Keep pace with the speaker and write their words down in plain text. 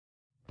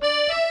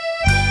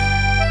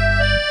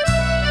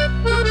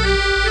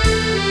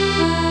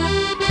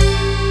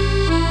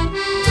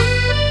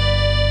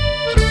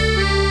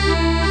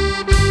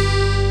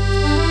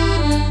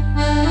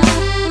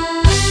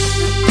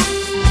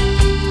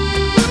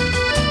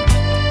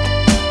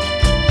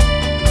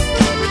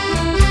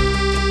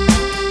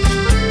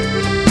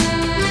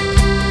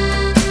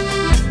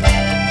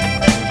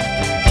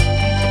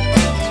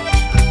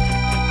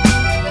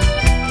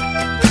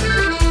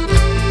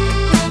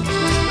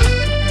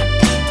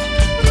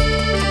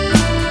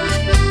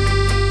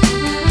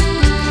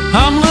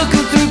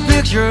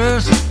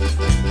adventures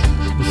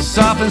was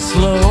soft and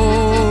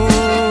slow.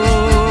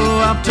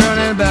 I'm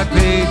turning back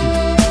pages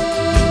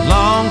a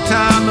long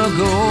time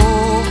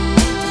ago.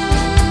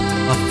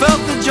 I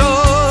felt the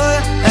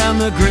joy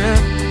and the grit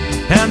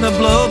and the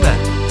blowback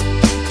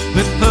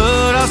we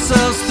put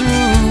ourselves through.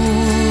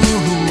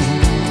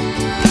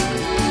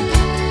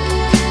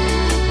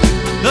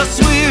 The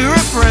sweet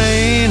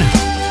refrain,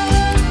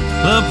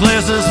 the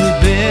places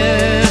we've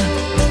been,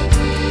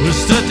 we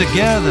stood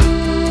together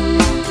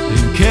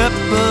and kept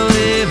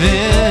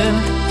believing.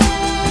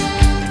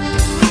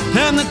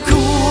 And the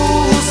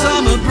cool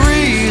summer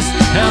breeze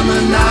and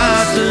the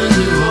nights in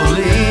New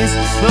Orleans,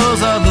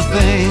 those are the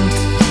things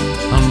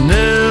I'll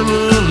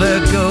never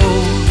let go.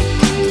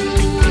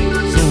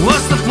 So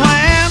what's the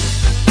plan?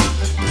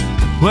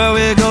 Where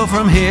we go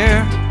from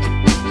here?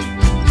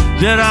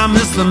 Did I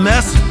miss the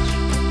message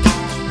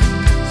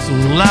so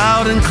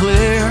loud and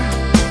clear?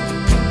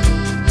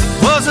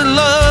 Was it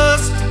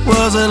lust?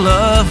 Was it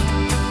love?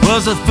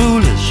 Was it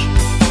foolish,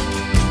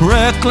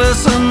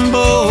 reckless and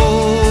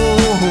bold?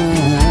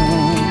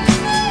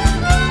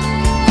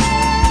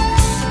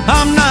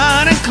 I'm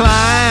not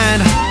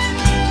inclined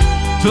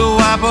to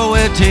wipe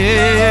away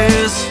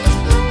tears.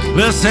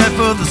 Let's head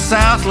for the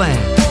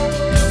Southland,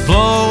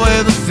 blow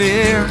away the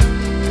fear.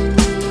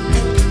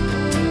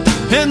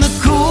 In the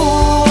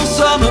cool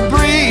summer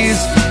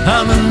breeze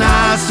and the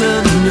nights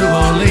in New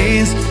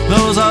Orleans,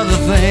 those are the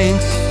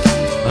things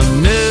I'll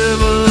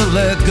never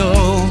let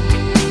go.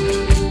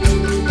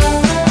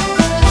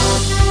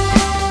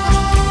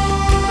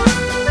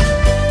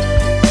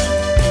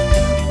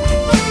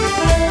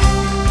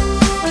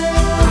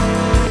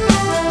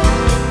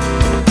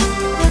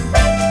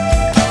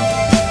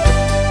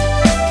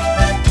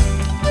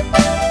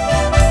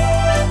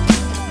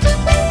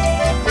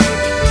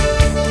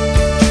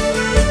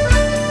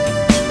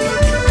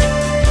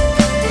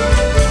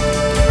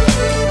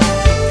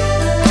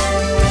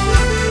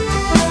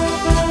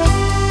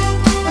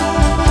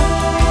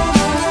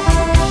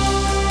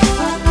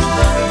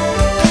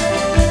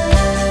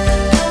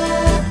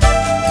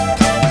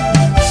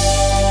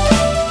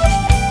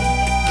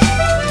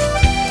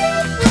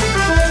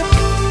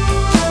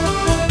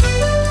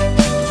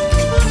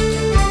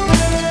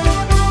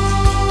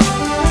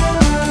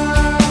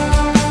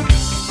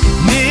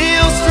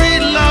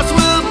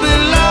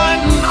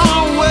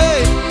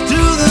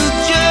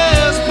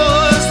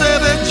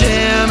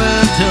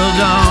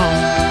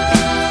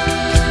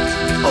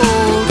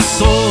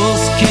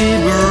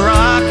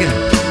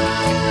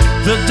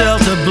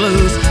 Delta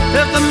blues,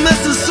 if the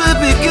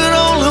Mississippi could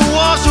only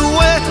wash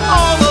away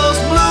all those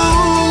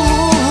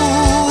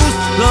blues.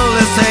 So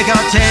let's take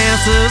our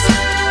chances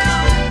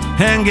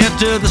and get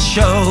to the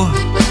show.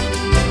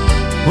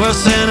 We're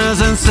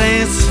sinners and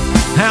saints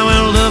and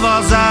we'll live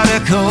our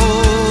zydeco.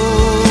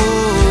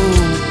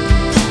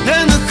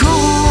 In the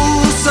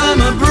cool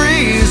summer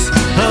breeze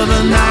of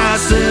the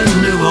nights in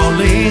New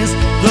Orleans,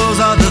 those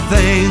are the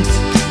things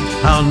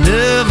I'll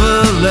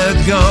never let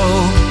go.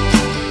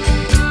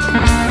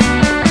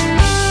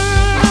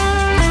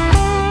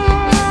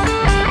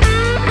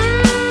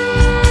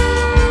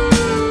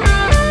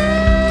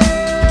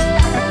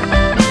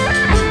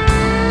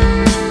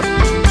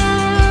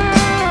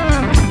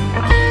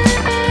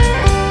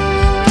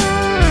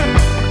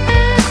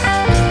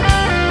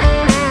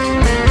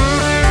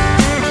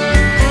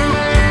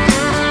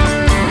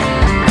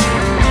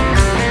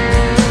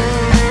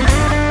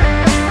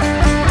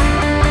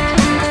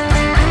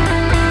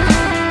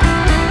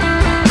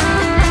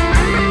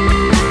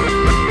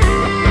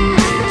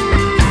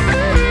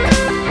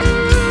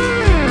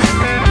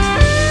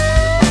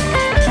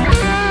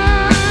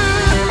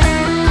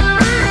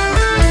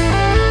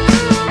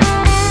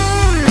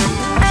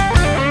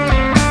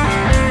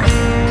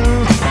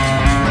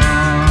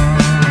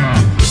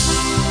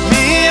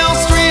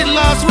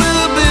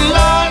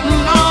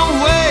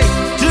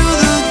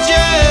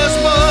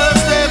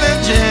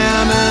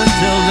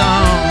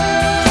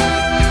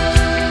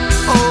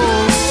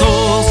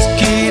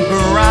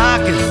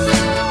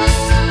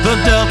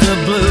 Delta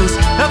blues,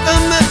 if the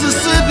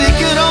Mississippi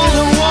could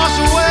only wash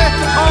away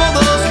all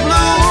those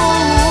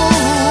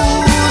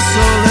blues.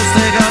 So let's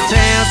take our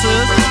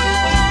chances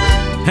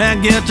and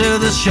get to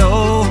the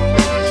show.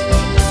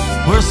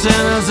 We're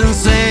sinners and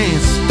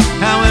saints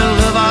and we'll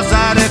live our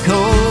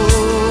zydeco.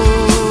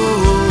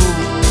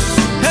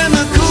 And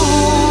the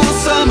cool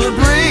summer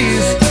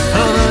breeze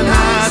of the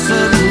nights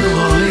in New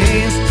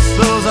Orleans,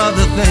 those are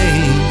the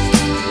things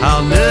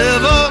I'll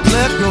never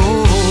let go.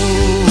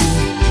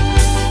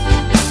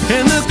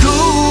 In the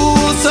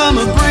cool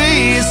summer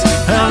breeze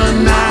and the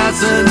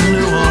nights in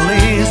New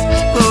Orleans,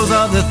 those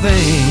are the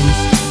things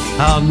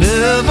I'll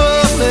never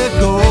let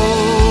go.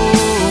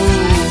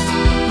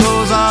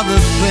 Those are the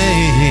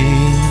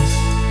things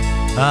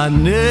I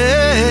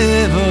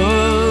never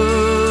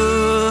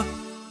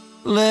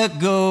let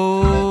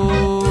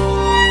go.